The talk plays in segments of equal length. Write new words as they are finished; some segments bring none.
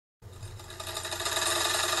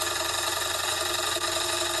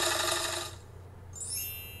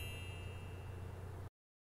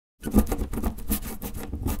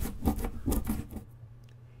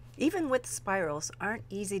Even width spirals aren't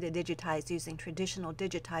easy to digitize using traditional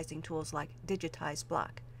digitizing tools like Digitize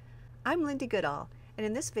Block. I'm Lindy Goodall, and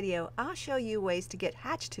in this video I'll show you ways to get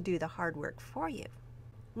Hatch to do the hard work for you.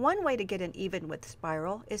 One way to get an even width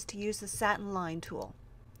spiral is to use the satin line tool.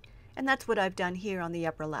 And that's what I've done here on the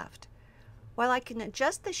upper left. While I can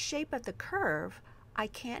adjust the shape of the curve, I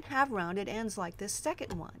can't have rounded ends like this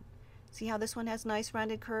second one. See how this one has nice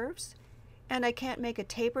rounded curves? And I can't make a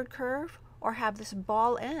tapered curve or have this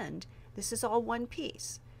ball end. This is all one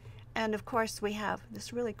piece. And of course we have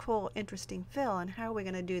this really cool, interesting fill, and how are we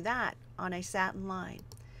going to do that on a satin line?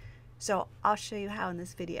 So I'll show you how in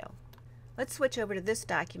this video. Let's switch over to this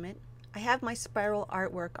document. I have my spiral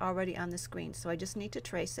artwork already on the screen, so I just need to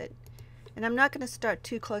trace it. And I'm not going to start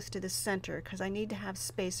too close to the center because I need to have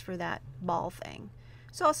space for that ball thing.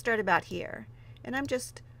 So I'll start about here. And I'm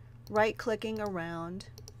just right clicking around.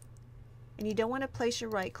 And you don't want to place your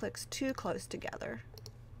right clicks too close together.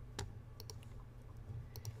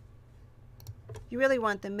 You really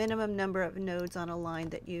want the minimum number of nodes on a line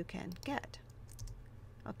that you can get.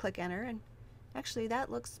 I'll click enter, and actually that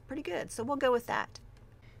looks pretty good, so we'll go with that.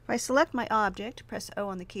 If I select my object, press O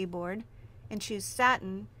on the keyboard, and choose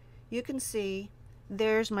satin, you can see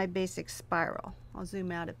there's my basic spiral. I'll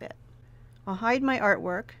zoom out a bit. I'll hide my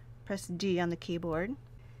artwork, press D on the keyboard,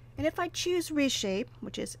 and if I choose reshape,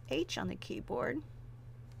 which is H on the keyboard,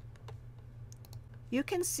 you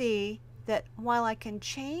can see that while I can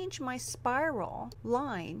change my spiral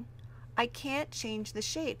line, I can't change the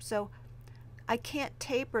shape. So I can't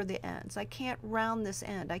taper the ends. I can't round this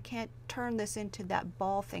end. I can't turn this into that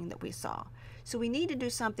ball thing that we saw. So we need to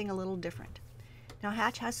do something a little different. Now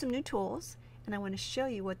Hatch has some new tools, and I want to show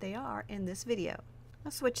you what they are in this video.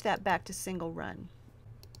 I'll switch that back to single run.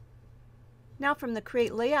 Now from the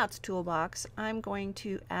Create Layouts toolbox, I'm going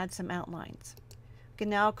to add some outlines. We can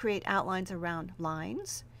now create outlines around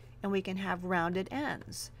lines, and we can have rounded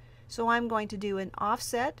ends. So I'm going to do an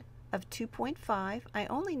offset of 2.5. I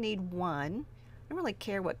only need one. I don't really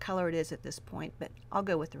care what color it is at this point, but I'll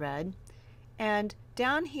go with red. And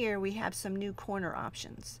down here we have some new corner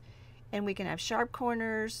options. And we can have sharp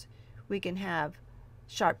corners, we can have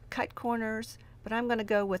sharp cut corners, but I'm going to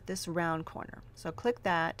go with this round corner. So click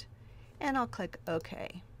that, and I'll click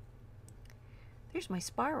OK. There's my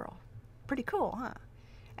spiral. Pretty cool, huh?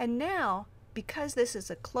 And now, because this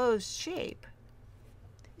is a closed shape,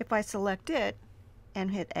 if I select it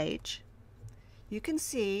and hit H, you can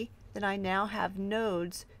see that I now have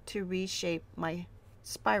nodes to reshape my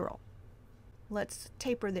spiral. Let's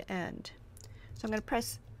taper the end. So I'm going to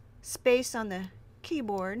press space on the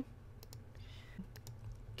keyboard,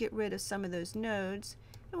 get rid of some of those nodes,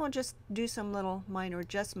 and we'll just do some little minor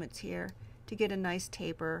adjustments here to get a nice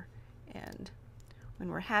taper, and when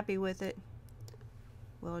we're happy with it,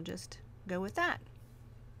 we'll just go with that.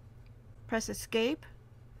 Press escape.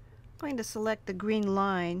 I'm going to select the green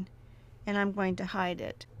line, and I'm going to hide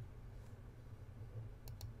it.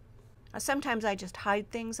 Now, sometimes I just hide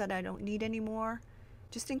things that I don't need anymore,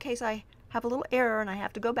 just in case I have a little error and I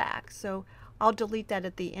have to go back. So I'll delete that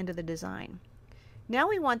at the end of the design. Now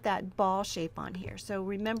we want that ball shape on here. So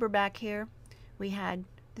remember back here we had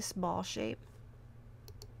this ball shape.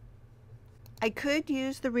 I could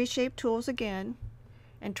use the reshape tools again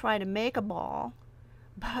and try to make a ball,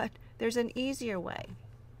 but there's an easier way.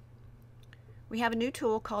 We have a new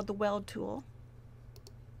tool called the Weld tool,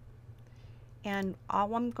 and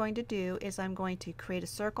all I'm going to do is I'm going to create a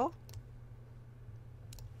circle,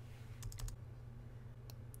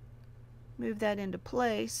 move that into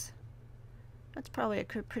place. That's probably a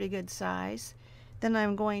pretty good size. Then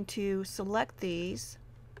I'm going to select these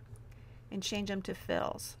and change them to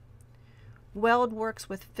fills. Weld works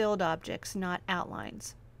with filled objects, not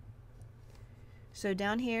outlines. So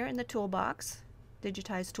down here in the toolbox,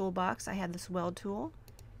 Digitize toolbox, I have this Weld tool.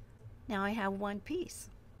 Now I have one piece.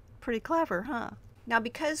 Pretty clever, huh? Now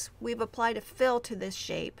because we've applied a fill to this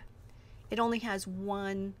shape, it only has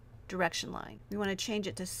one direction line. We want to change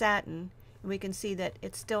it to satin, and we can see that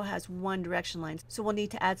it still has one direction line. So we'll need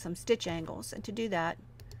to add some stitch angles, and to do that,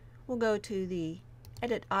 we'll go to the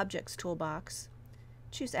Edit Objects toolbox,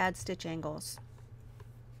 choose Add Stitch Angles,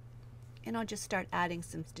 and I'll just start adding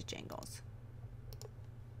some stitch angles.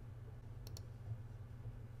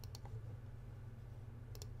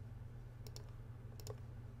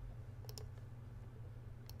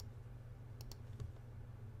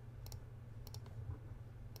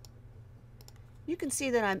 You can see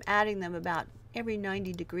that I'm adding them about every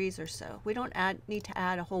 90 degrees or so. We don't need to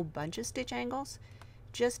add a whole bunch of stitch angles,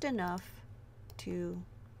 just enough to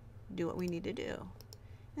do what we need to do.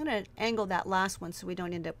 I'm going to angle that last one so we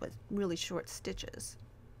don't end up with really short stitches.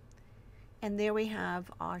 And there we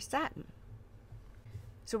have our satin.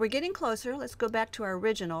 So we're getting closer. Let's go back to our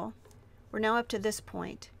original. We're now up to this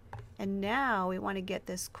point. And now we want to get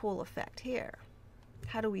this cool effect here.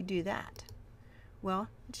 How do we do that? Well,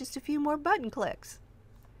 just a few more button clicks.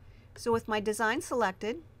 So with my design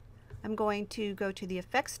selected, I'm going to go to the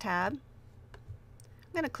Effects tab.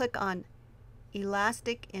 I'm going to click on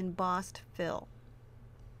Elastic Embossed Fill.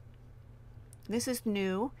 This is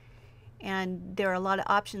new, and there are a lot of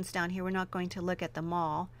options down here. We're not going to look at them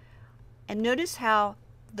all. And notice how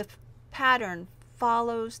the pattern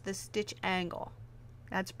follows the stitch angle.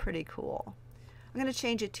 That's pretty cool. I'm going to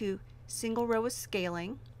change it to single row with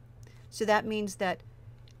scaling. So that means that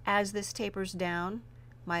as this tapers down,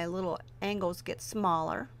 my little angles get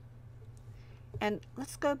smaller. And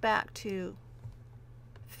let's go back to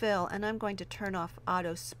fill, and I'm going to turn off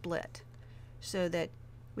auto split so that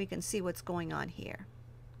we can see what's going on here.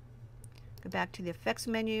 Go back to the effects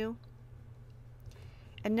menu,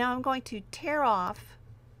 and now I'm going to tear off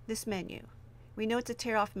this menu. We know it's a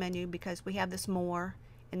tear off menu because we have this more,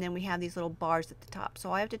 and then we have these little bars at the top. So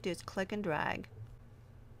all I have to do is click and drag.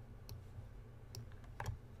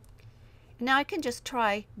 And now I can just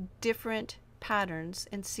try different patterns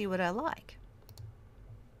and see what I like.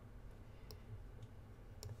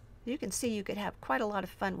 You can see you could have quite a lot of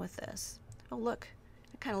fun with this. Oh look,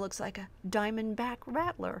 it kind of looks like a diamondback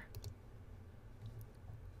rattler.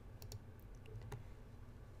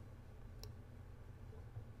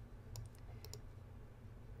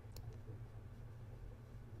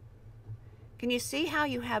 Can you see how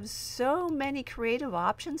you have so many creative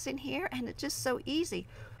options in here, and it's just so easy?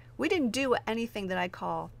 We didn't do anything that I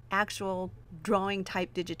call actual drawing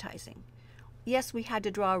type digitizing. Yes, we had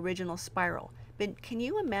to draw original spiral, but can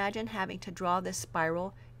you imagine having to draw this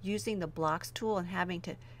spiral using the blocks tool and having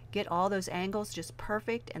to get all those angles just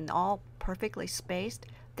perfect and all perfectly spaced?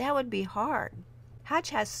 That would be hard.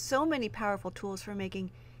 Hatch has so many powerful tools for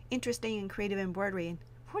making interesting and creative embroidery, and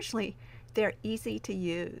fortunately, they're easy to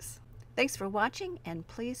use. Thanks for watching, and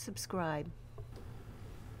please subscribe.